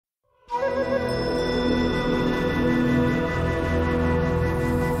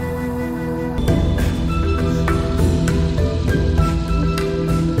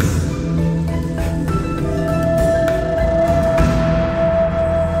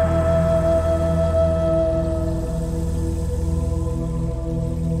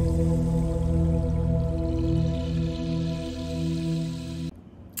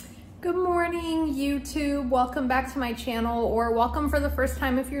welcome back to my channel, or welcome for the first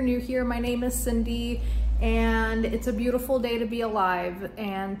time if you're new here. My name is Cindy and it's a beautiful day to be alive,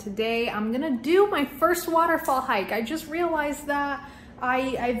 and today I'm gonna do my first waterfall hike. I just realized that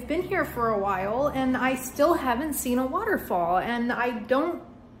I've been here for a while and I still haven't seen a waterfall, and I don't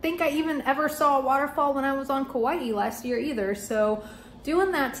think I even ever saw a waterfall when I was on Kauai last year either. So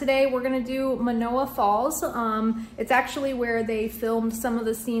doing that today, we're gonna do Manoa Falls. It's actually where they filmed some of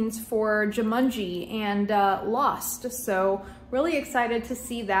the scenes for Jumanji and Lost. So really excited to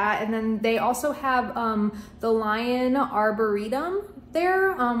see that. And then they also have the Lion Arboretum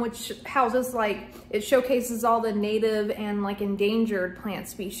there, which houses, like, it showcases all the native and like endangered plant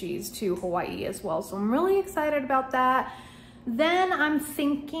species to Hawaii as well. So I'm really excited about that. Then I'm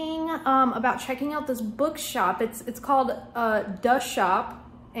thinking about checking out this bookshop. It's called Da Shop,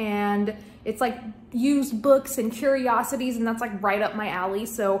 and it's like used books and curiosities, and that's like right up my alley.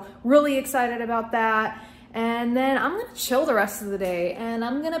 So really excited about that. And then I'm gonna chill the rest of the day and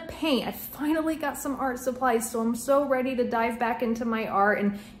I'm gonna paint. I finally got some art supplies, so I'm so ready to dive back into my art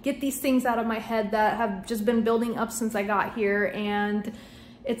and get these things out of my head that have just been building up since I got here. And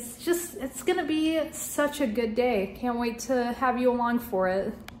it's gonna be such a good day. Can't wait to have you along for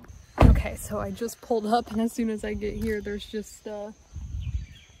it. Okay, so I just pulled up, and as soon as I get here, there's just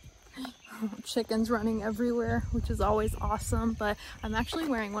chickens running everywhere, which is always awesome. But I'm actually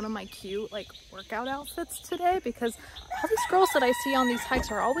wearing one of my cute like workout outfits today, because all these girls that I see on these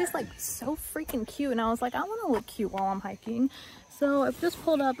hikes are always like so freaking cute, and I was like, I want to look cute while I'm hiking. So I've just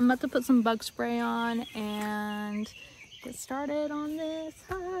pulled up. I'm about to put some bug spray on and get started on this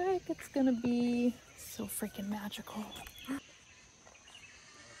hike. It's gonna be so freaking magical.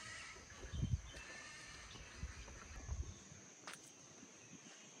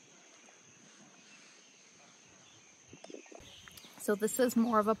 So this is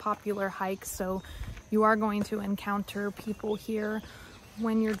more of a popular hike, so you are going to encounter people here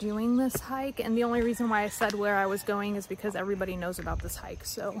when you're doing this hike. And the only reason why I said where I was going is because everybody knows about this hike.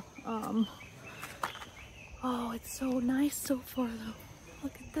 So oh, it's so nice so far though.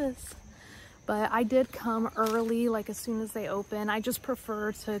 Look at this. But I did come early, like as soon as they open. I just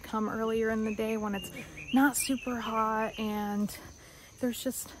prefer to come earlier in the day when it's not super hot and there's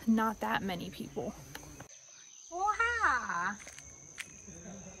just not that many people. Wow.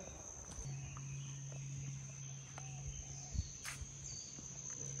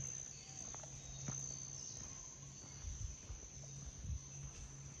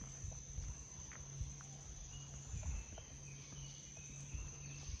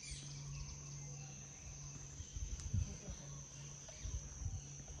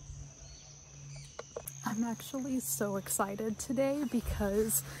 I'm actually so excited today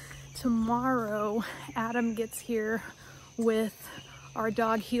because tomorrow Adam gets here with our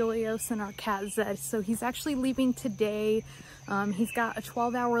dog Helios and our cat Zed. So he's actually leaving today. He's got a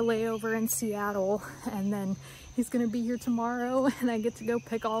 12-hour layover in Seattle, and then he's gonna be here tomorrow, and I get to go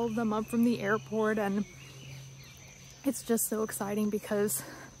pick all of them up from the airport. And it's just so exciting because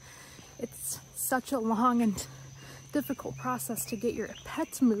it's such a long and difficult process to get your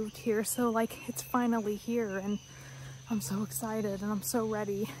pets moved here. So like, it's finally here and I'm so excited and I'm so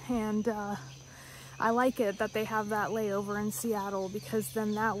ready. And I like it that they have that layover in Seattle, because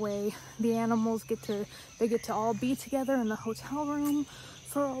then that way the animals get to all be together in the hotel room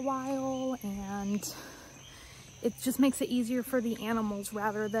for a while, and it just makes it easier for the animals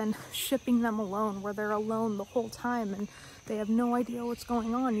rather than shipping them alone, where they're alone the whole time and they have no idea what's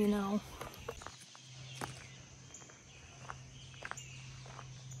going on, you know.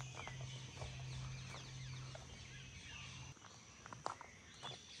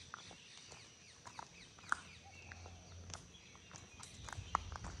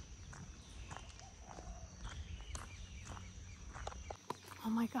 Oh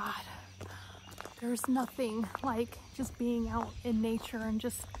my God, there's nothing like just being out in nature and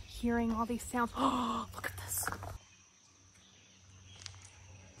just hearing all these sounds. Oh, look at this.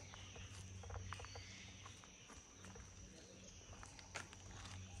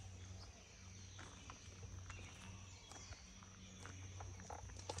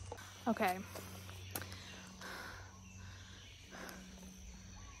 Okay.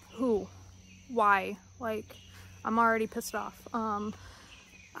 Who? Why? Like, I'm already pissed off.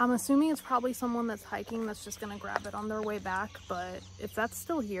 I'm assuming it's probably someone that's hiking that's just gonna grab it on their way back, but if that's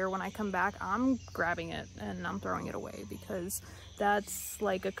still here when I come back, I'm grabbing it and I'm throwing it away, because that's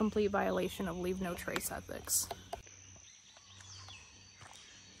like a complete violation of leave no trace ethics.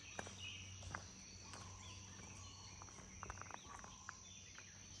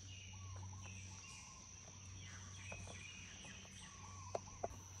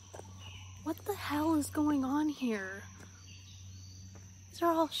 What the hell is going on here? These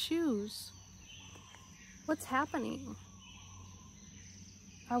are all shoes. What's happening?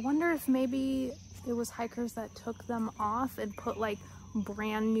 I wonder if maybe it was hikers that took them off and put like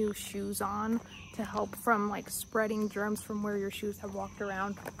brand new shoes on to help from like spreading germs from where your shoes have walked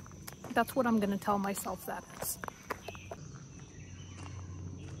around. That's what I'm gonna tell myself that is.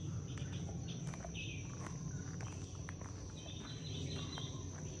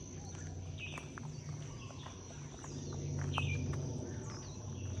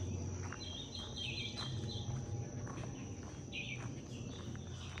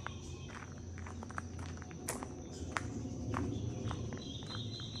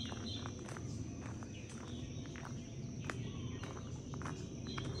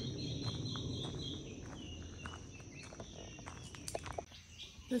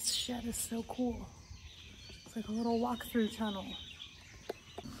 This shed is so cool. It's like a little walk-through tunnel.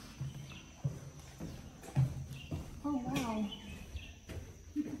 Oh wow.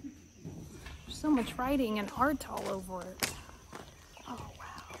 There's so much writing and art all over it. Oh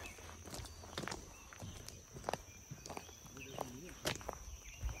wow.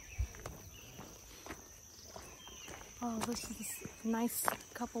 Oh, this is a nice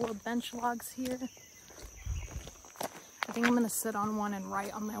couple of bench logs here. I think I'm gonna sit on one and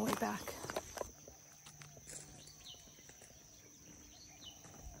write on my way back.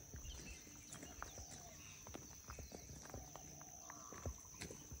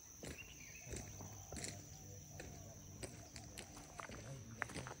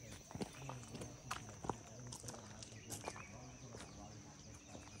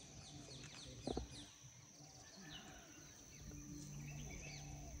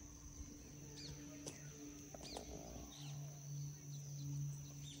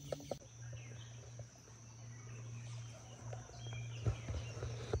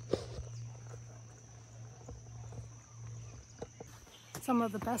 Some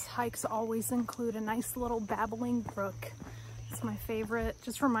of the best hikes always include a nice little babbling brook. It's my favorite.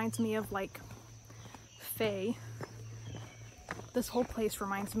 Just reminds me of like Faye. This whole place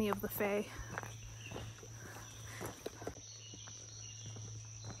reminds me of the Faye.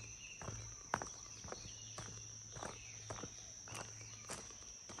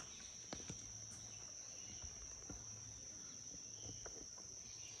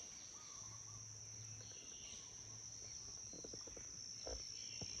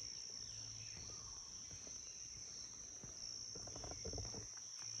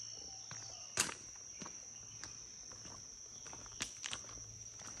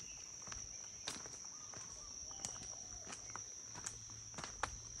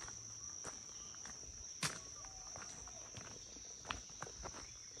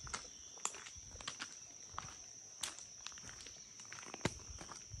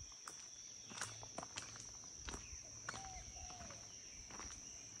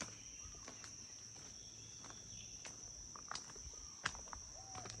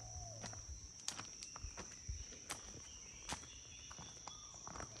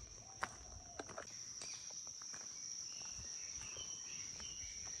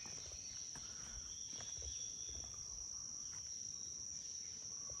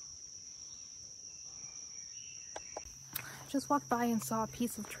 Just walked by and saw a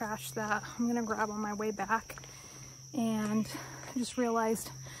piece of trash that I'm gonna grab on my way back, and I just realized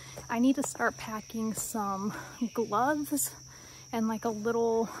I need to start packing some gloves and like a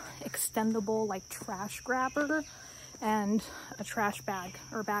little extendable like trash grabber and a trash bag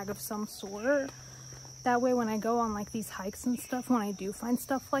or bag of some sort. That way when I go on like these hikes and stuff, when I do find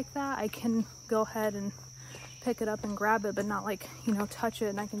stuff like that, I can go ahead and pick it up and grab it, but not like, you know, touch it,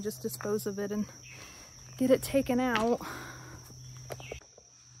 and I can just dispose of it and get it taken out.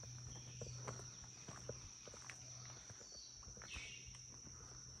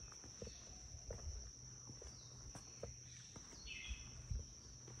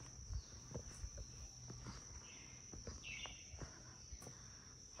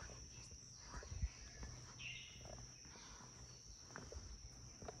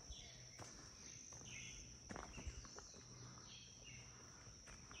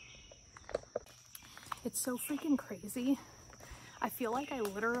 It's so freaking crazy. I feel like I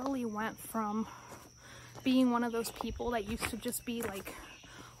literally went from being one of those people that used to just be like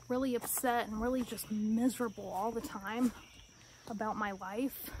really upset and really just miserable all the time about my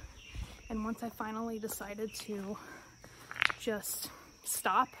life. And once I finally decided to just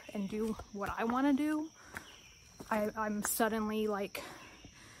stop and do what I want to do, I'm suddenly like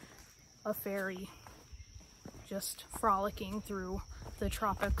a fairy just frolicking through the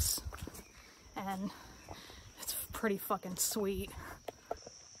tropics, and it's pretty fucking sweet.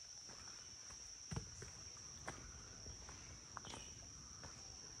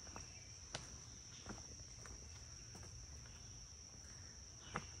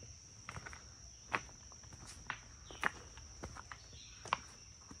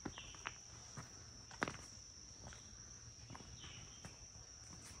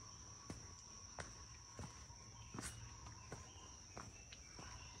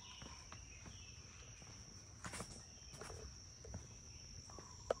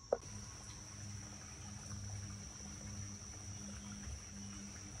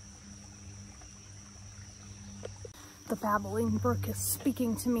 The babbling brook is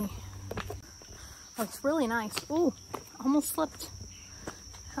speaking to me. Oh, it's really nice. Ooh, almost slipped.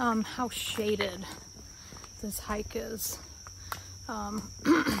 How shaded this hike is.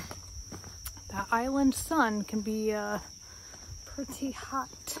 The island sun can be pretty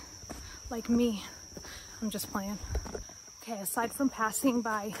hot, like me. I'm just playing. Okay, aside from passing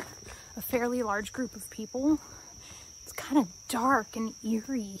by a fairly large group of people, it's kind of dark and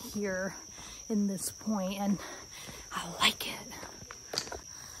eerie here in this point, and I like it.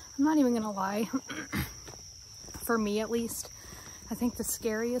 I'm not even gonna lie. For me at least, I think the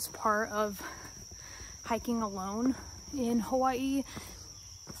scariest part of hiking alone in Hawaii,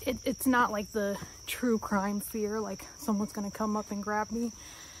 it's not like the true crime fear, like someone's gonna come up and grab me.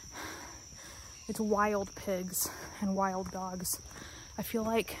 It's wild pigs and wild dogs. I feel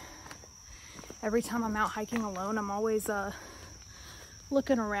like every time I'm out hiking alone, I'm always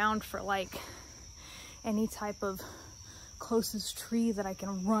looking around for like any type of closest tree that I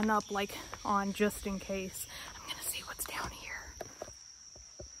can run up like on just in case. I'm gonna see what's down here.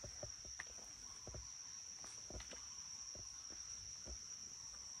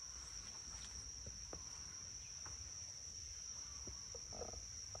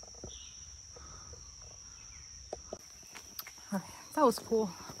 That was cool.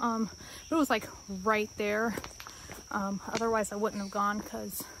 It was like right there. Otherwise I wouldn't have gone,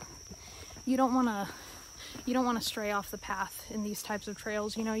 because you don't want to stray off the path in these types of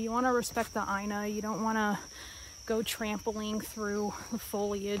trails. You know, you want to respect the Aina. You don't want to go trampling through the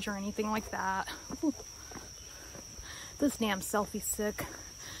foliage or anything like that. Ooh. This damn selfie stick.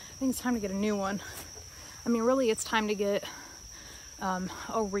 I think it's time to get a new one. I mean, really, it's time to get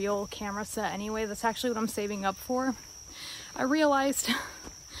a real camera set anyway. That's actually what I'm saving up for. I realized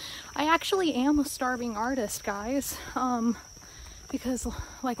I actually am a starving artist, guys, because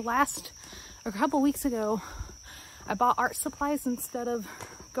like a couple weeks ago, I bought art supplies instead of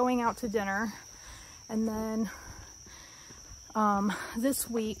going out to dinner. And then this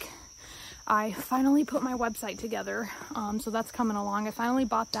week, I finally put my website together. So that's coming along. I finally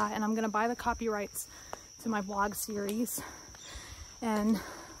bought that, and I'm gonna buy the copyrights to my vlog series. And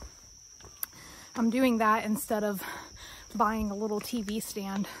I'm doing that instead of buying a little TV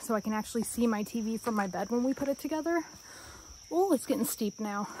stand so I can actually see my TV from my bed when we put it together. Oh, it's getting steep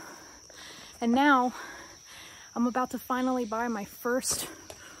now. And now I'm about to finally buy my first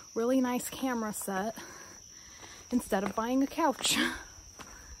really nice camera set instead of buying a couch.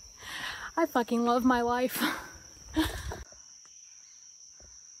 I fucking love my life.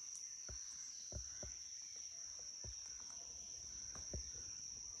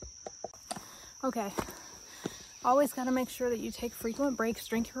 Okay. Always got to make sure that you take frequent breaks,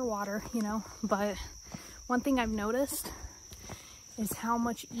 drink your water, you know, but one thing I've noticed is how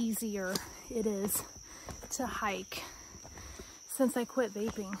much easier it is to hike since I quit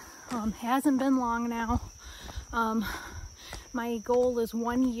vaping. It hasn't been long now. My goal is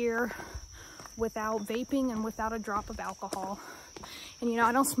 1 year without vaping and without a drop of alcohol. And, you know,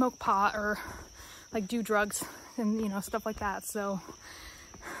 I don't smoke pot or like do drugs and, you know, stuff like that. So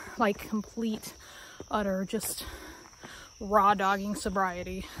like complete utter just raw dogging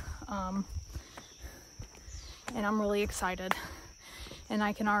sobriety, and I'm really excited, and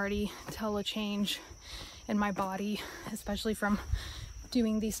I can already tell a change in my body, especially from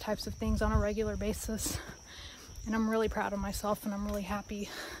doing these types of things on a regular basis. And I'm really proud of myself, and I'm really happy,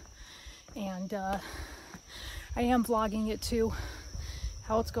 and I am vlogging it too,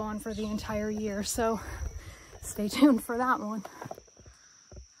 how it's going for the entire year, so stay tuned for that one.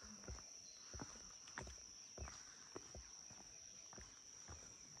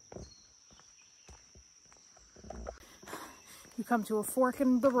 You come to a fork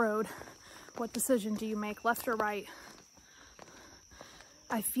in the road. What decision do you make, left or right?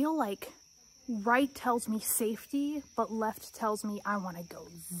 I feel like right tells me safety, but left tells me I want to go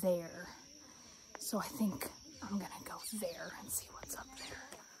there. So I think I'm gonna go there and see what's up there.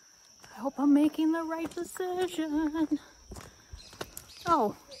 I hope I'm making the right decision.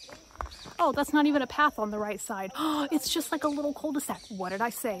 Oh, that's not even a path on the right side. Oh, it's just like a little cul-de-sac. What did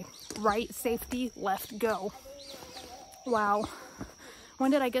I say? Right, safety, left, go. Wow,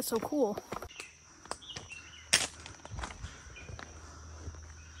 when did I get so cool?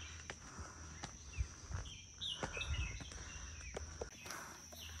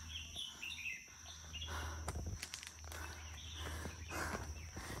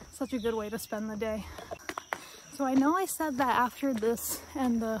 Such a good way to spend the day. So I know I said that after this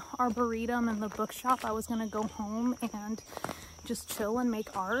and the arboretum and the bookshop, I was gonna go home and just chill and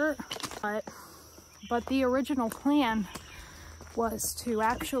make art, but the original plan was to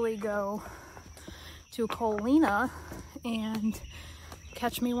actually go to Colina and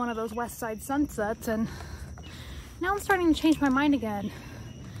catch me one of those west side sunsets, and now I'm starting to change my mind again,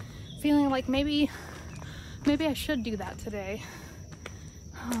 feeling like maybe I should do that today.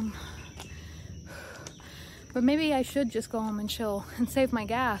 But maybe I should just go home and chill and save my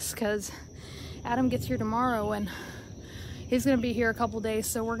gas, because Adam gets here tomorrow and he's gonna be here a couple days,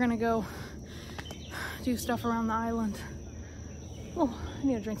 so we're gonna go do stuff around the island. Oh, I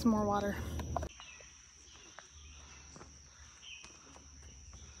need to drink some more water.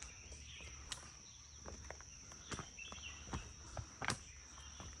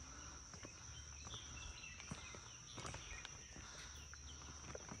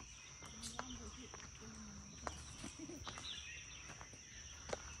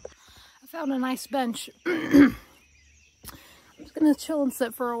 I found a nice bench. I'm just gonna chill and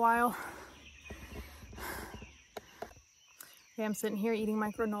sit for a while. Okay, I'm sitting here eating my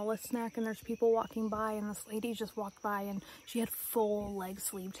granola snack, and there's people walking by, and this lady just walked by and she had full leg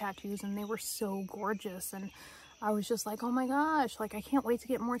sleeve tattoos and they were so gorgeous, and I was just like, oh my gosh, like I can't wait to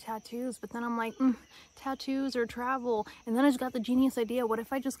get more tattoos. But then I'm like, tattoos or travel, and then I just got the genius idea, what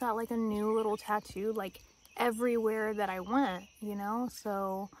if I just got like a new little tattoo like everywhere that I went, you know?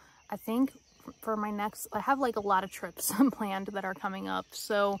 So I think for my next, I have like a lot of trips planned that are coming up,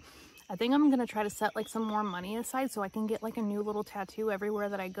 so I think I'm gonna try to set like some more money aside so I can get like a new little tattoo everywhere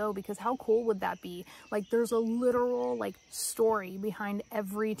that I go, because how cool would that be? Like there's a literal like story behind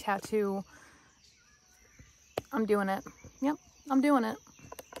every tattoo. I'm doing it. Yep, I'm doing it.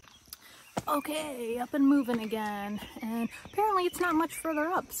 Okay, up and moving again, and apparently it's not much further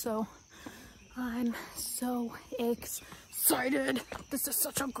up, so I'm so excited. This is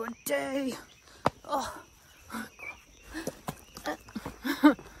such a good day. Oh.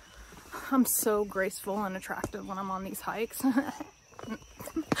 I'm so graceful and attractive when I'm on these hikes. I'm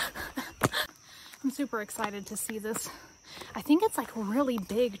super excited to see this. I think it's like really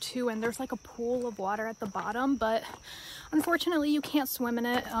big too, and there's like a pool of water at the bottom, but unfortunately you can't swim in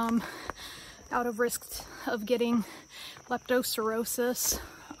it out of risk of getting leptocirrhosis.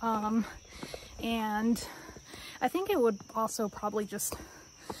 And I think it would also probably just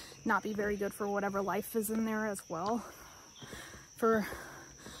not be very good for whatever life is in there as well. For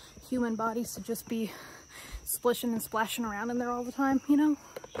human bodies to just be splishing and splashing around in there all the time, you know?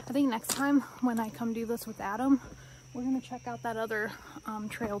 I think next time when I come do this with Adam, we're gonna check out that other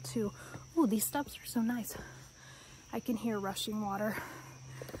trail too. Oh, these steps are so nice. I can hear rushing water.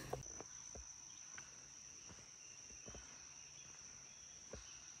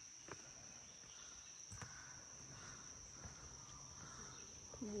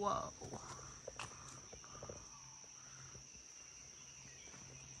 Whoa.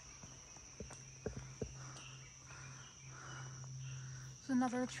 There's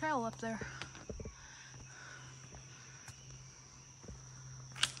another trail up there.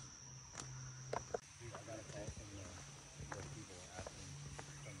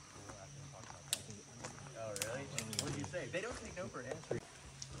 Oh, really? What did you say? They don't take no for an answer.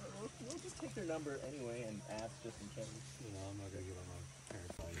 We'll just take their number anyway and ask just in case. You know, I'm not gonna give them my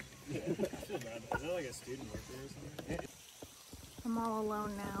parents' life. Is that like a student worker or something? I'm all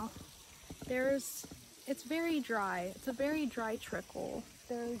alone now. It's very dry. It's a very dry trickle.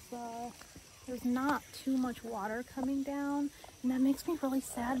 There's not too much water coming down, and that makes me really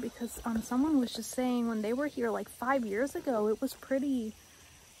sad because someone was just saying when they were here like 5 years ago, it was pretty,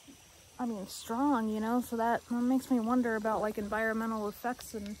 I mean, strong, you know, so that makes me wonder about like environmental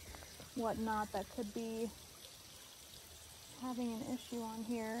effects and whatnot that could be having an issue on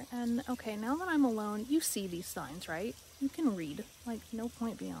here. And okay, now that I'm alone, you see these signs, right? You can read, like no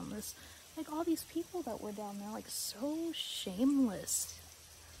point beyond this. Like all these people that were down there, like so shameless.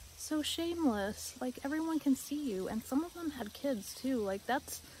 So shameless. Like everyone can see you, and some of them had kids too. Like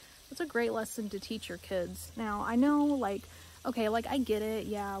that's a great lesson to teach your kids. Now I know, like, okay, like I get it,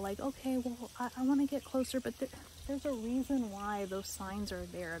 yeah, like okay, well I want to get closer, but there's a reason why those signs are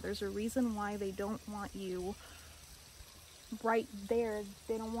there. There's a reason why they don't want you right there.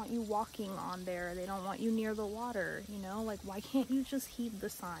 They don't want you walking on there. They don't want you near the water, you know? Like why can't you just heed the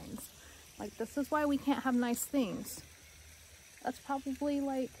signs? Like this is why we can't have nice things. That's probably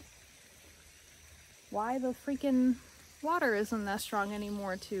like why the freaking water isn't that strong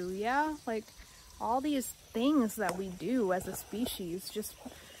anymore too, yeah? Like all these things that we do as a species just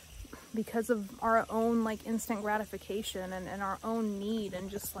because of our own like instant gratification and our own need, and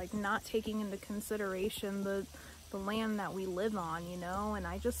just like not taking into consideration the land that we live on, you know? And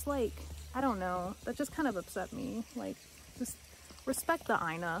I just like, I don't know, that just kind of upset me. Like just respect the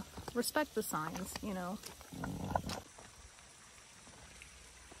Aina, respect the signs, you know?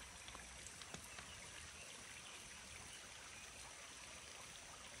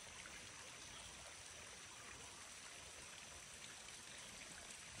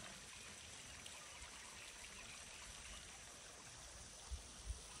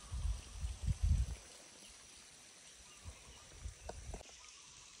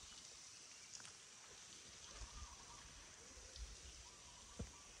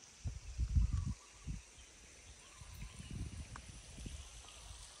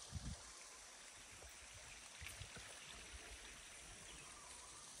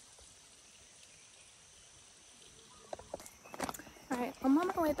 Alright, I'm on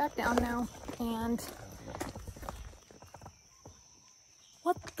my way back down now, and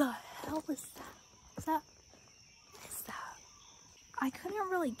what the hell is that? What is that? I couldn't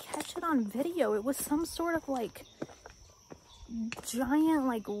really catch it on video. It was some sort of like giant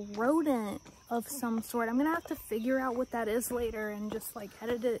like rodent of some sort. I'm gonna have to figure out what that is later and just like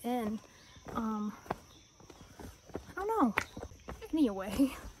edit it in. I don't know.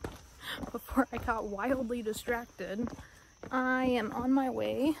 Anyway, before I got wildly distracted, I am on my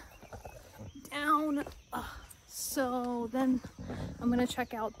way down. So then I'm gonna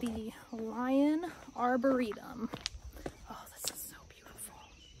check out the Lion Arboretum. Oh, this is so beautiful.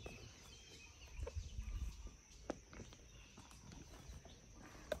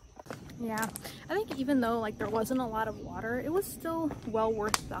 Yeah, I think even though like there wasn't a lot of water, it was still well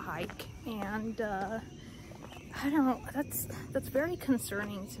worth the hike. And I don't know, that's very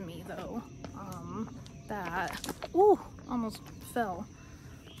concerning to me though, that, ooh, almost fell.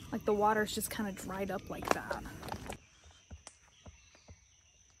 Like the water's just kind of dried up like that.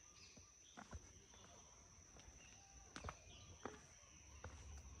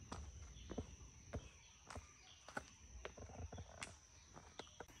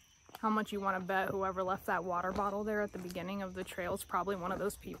 How much you want to bet whoever left that water bottle there at the beginning of the trail is probably one of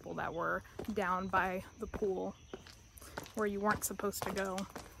those people that were down by the pool where you weren't supposed to go.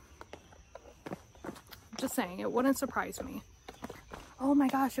 Just saying, it wouldn't surprise me. Oh my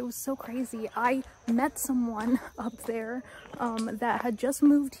gosh, it was so crazy. I met someone up there that had just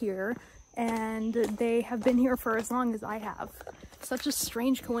moved here, and they have been here for as long as I have. Such a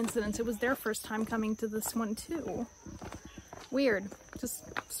strange coincidence. It was their first time coming to this one too. Weird. Just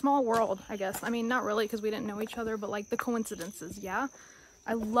small world, I guess. I mean, not really, because we didn't know each other, but like the coincidences, yeah?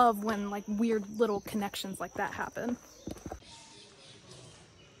 I love when like weird little connections like that happen.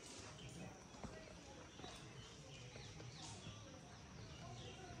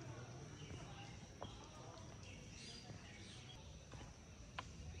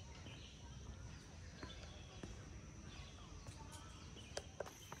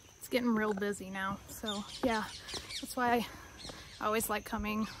 It's getting real busy now, so yeah, that's why I always like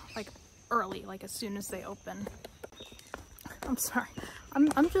coming like early, like as soon as they open. I'm sorry.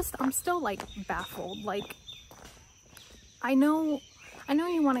 I'm still like baffled. Like I know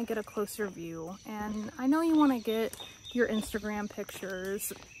you want to get a closer view, and I know you want to get your Instagram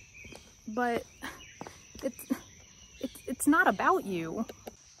pictures, but it's not about you.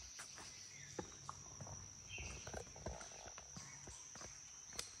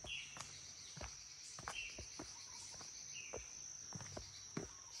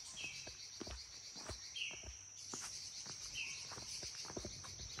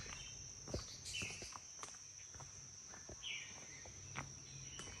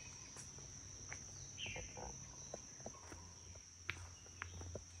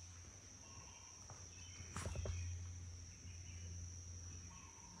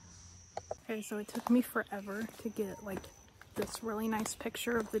 Okay, so it took me forever to get like this really nice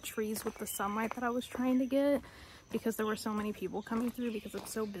picture of the trees with the sunlight that I was trying to get, because there were so many people coming through because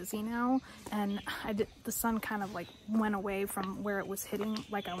it's so busy now, and the sun kind of like went away from where it was hitting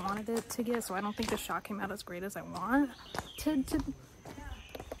like I wanted it to get, so I don't think the shot came out as great as I want to.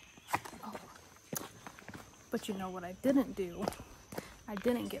 Oh. But you know what I didn't do? I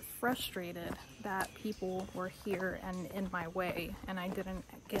didn't get frustrated that people were here and in my way, and I didn't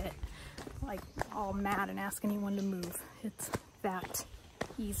get like all mad and ask anyone to move. It's that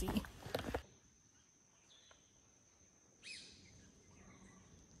easy.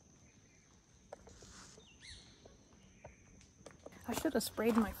 I should have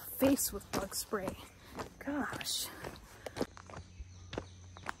sprayed my face with bug spray. Gosh.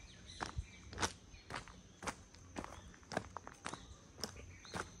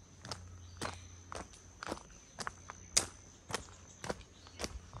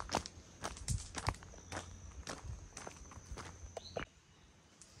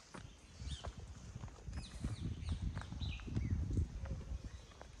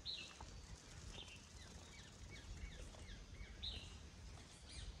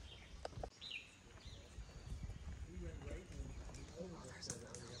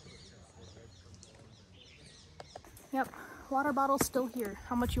 Yep, water bottle's still here.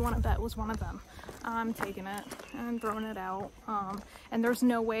 How much you want to bet was one of them. I'm taking it and throwing it out. And there's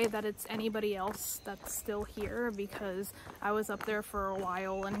no way that it's anybody else that's still here, because I was up there for a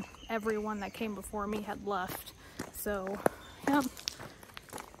while and everyone that came before me had left. So, yep.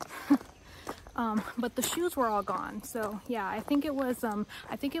 But the shoes were all gone. So yeah, I think it was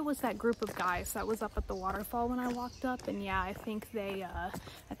that group of guys that was up at the waterfall when I walked up, and yeah, I think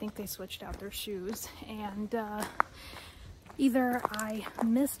they switched out their shoes. And either I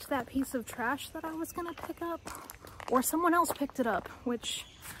missed that piece of trash that I was gonna pick up, or someone else picked it up, which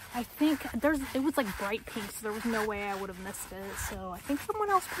I think it was like bright pink, so there was no way I would have missed it. So I think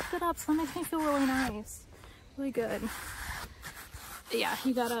someone else picked it up, so that makes me feel really nice, really good. But yeah,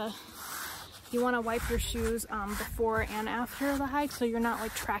 you wanna wipe your shoes before and after the hike, so you're not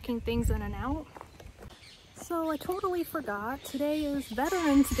like tracking things in and out. So I totally forgot, today is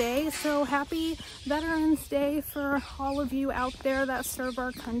Veterans Day, so happy Veterans Day for all of you out there that serve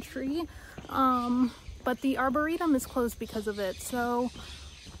our country. But the Arboretum is closed because of it, so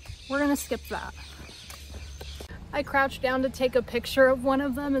we're gonna skip that. I crouched down to take a picture of one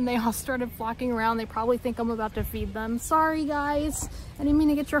of them and they all started flocking around. They probably think I'm about to feed them. Sorry guys, I didn't mean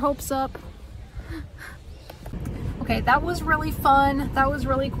to get your hopes up. Okay, that was really fun. That was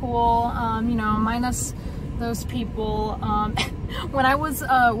really cool. You know, minus those people. When I was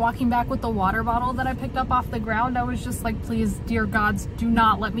walking back with the water bottle that I picked up off the ground, I was just like, please, dear gods, do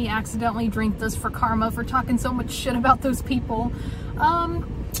not let me accidentally drink this for karma for talking so much shit about those people.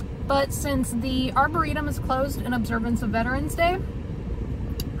 But since the Arboretum is closed in observance of Veterans Day,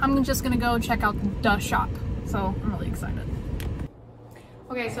 I'm just gonna go check out the shop. So I'm really excited.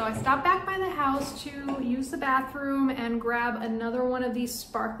 Okay, so I stopped back by the house to use the bathroom and grab another one of these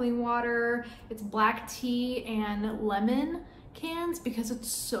sparkling water. It's black tea and lemon cans because it's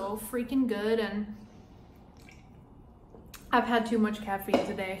so freaking good, and I've had too much caffeine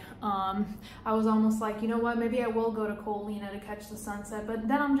today. I was almost like, you know what, maybe I will go to Colina to catch the sunset, but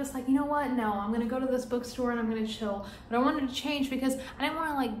then I'm just like, you know what, no, I'm gonna go to this bookstore and I'm gonna chill. But I wanted to change because I didn't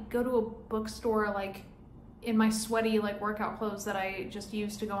wanna like go to a bookstore like in my sweaty like workout clothes that I just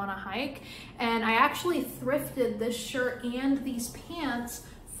used to go on a hike. And I actually thrifted this shirt and these pants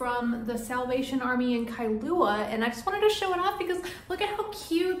from the Salvation Army in Kailua, and I just wanted to show it off because look at how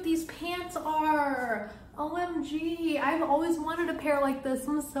cute these pants are. OMG, I've always wanted a pair like this.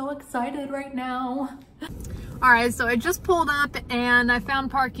 I'm so excited right now. All right, so I just pulled up and I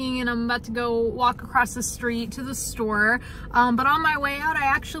found parking and I'm about to go walk across the street to the store. But on my way out, I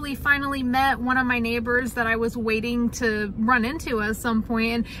actually finally met one of my neighbors that I was waiting to run into at some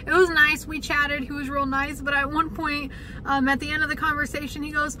point. And it was nice, we chatted, he was real nice. But at one point, at the end of the conversation,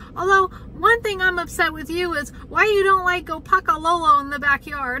 he goes, although one thing I'm upset with you is why you don't like go pakalolo in the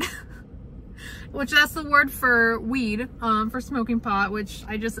backyard. Which that's the word for weed, for smoking pot, which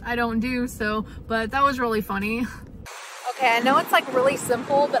I don't do, so, but that was really funny. Okay, I know it's like really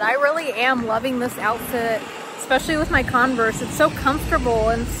simple, but I really am loving this outfit, especially with my Converse. It's so comfortable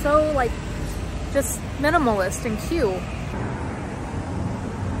and so like, just minimalist and cute.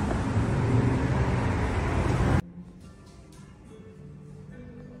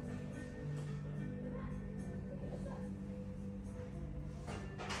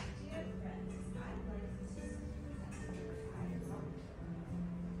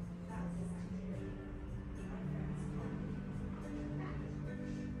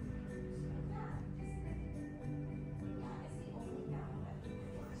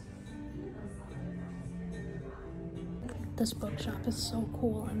 This bookshop is so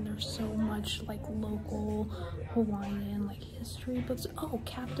cool, and there's so much like local Hawaiian like history books. Oh,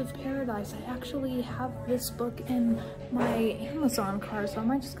 Captive Paradise. I actually have this book in my Amazon cart, so I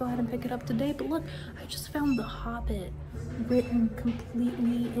might just go ahead and pick it up today. But look, I just found The Hobbit written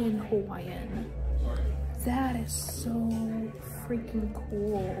completely in Hawaiian. That is so freaking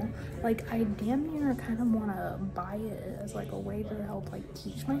cool. Like, I damn near kind of want to buy it as like a way to help like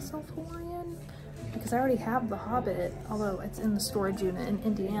teach myself Hawaiian, because I already have The Hobbit, although it's in the storage unit in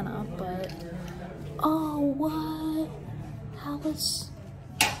Indiana. But oh, what? Alice?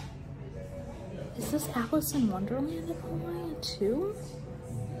 Is this Alice in Wonderland in Hawaii too?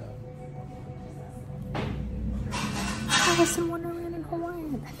 Alice in Wonderland in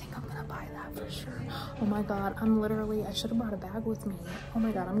Hawaiian. I think I'm gonna buy that for sure. Oh my god, I should have brought a bag with me. Oh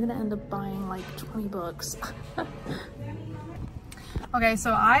my god, I'm gonna end up buying like 20 books. Okay,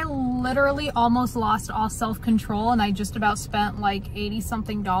 so I literally almost lost all self-control and I just about spent like 80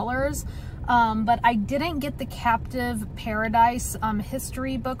 something dollars. But I didn't get the Captive Paradise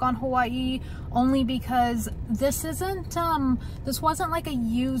history book on Hawaii, only because this wasn't like a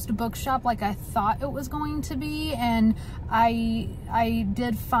used bookshop like I thought it was going to be, and I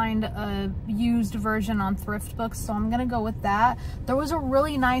did find a used version on Thrift Books, so I'm gonna go with that. There was a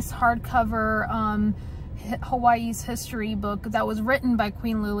really nice hardcover Hawaii's history book that was written by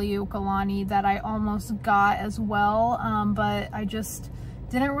Queen Liliuokalani that I almost got as well, but I just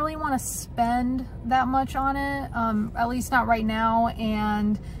didn't really want to spend that much on it, at least not right now.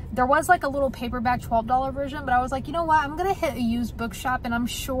 And there was like a little paperback $12 version, but I was like, you know what, I'm gonna hit a used bookshop and I'm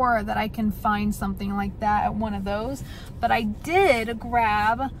sure that I can find something like that at one of those. But I did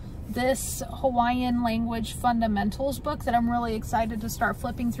grab this Hawaiian language fundamentals book that I'm really excited to start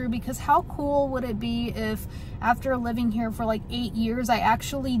flipping through, because how cool would it be if after living here for like 8 years, I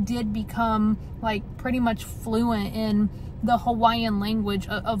actually did become like pretty much fluent in the Hawaiian language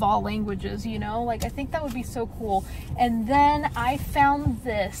of all languages, you know? Like, I think that would be so cool. And then I found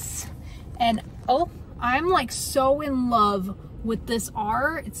this, and oh, I'm like so in love with this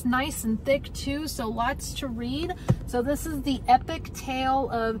art. It's nice and thick too, so lots to read. So this is the epic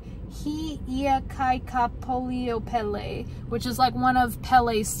tale of Hi'iakaikapoliopele, which is like one of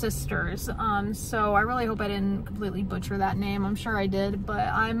Pele's sisters. So I really hope I didn't completely butcher that name. I'm sure I did, but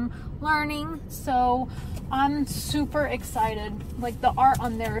I'm learning, so I'm super excited. Like, the art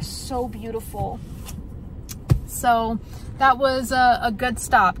on there is so beautiful. So that was a good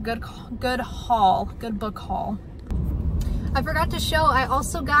stop, good haul, good book haul. I forgot to show, I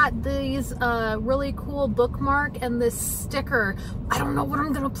also got these really cool bookmark and this sticker. I don't know what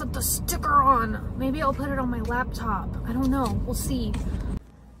I'm gonna put the sticker on. Maybe I'll put it on my laptop. I don't know, we'll see.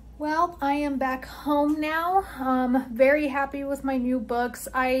 Well, I am back home now. Very happy with my new books.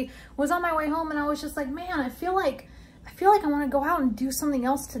 I was on my way home and I was just like, man, I feel like I want to go out and do something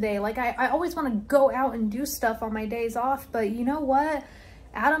else today. Like, I always want to go out and do stuff on my days off, but you know what?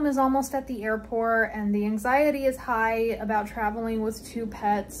 Adam is almost at the airport and the anxiety is high about traveling with 2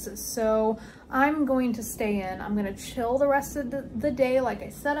 pets. So I'm going to stay in. I'm going to chill the rest of the day like I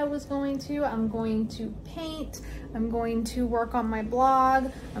said I was going to. I'm going to paint. I'm going to work on my blog.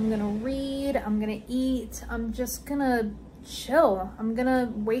 I'm going to read. I'm going to eat. I'm just going to chill. I'm going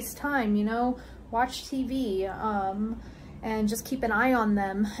to waste time, you know, watch TV, and just keep an eye on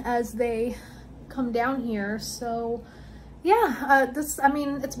them as they come down here. So yeah, I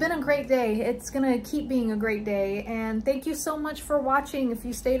mean, it's been a great day. It's gonna keep being a great day, and thank you so much for watching if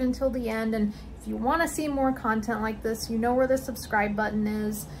you stayed until the end. And if you want to see more content like this, you know where the subscribe button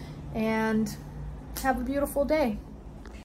is, and have a beautiful day.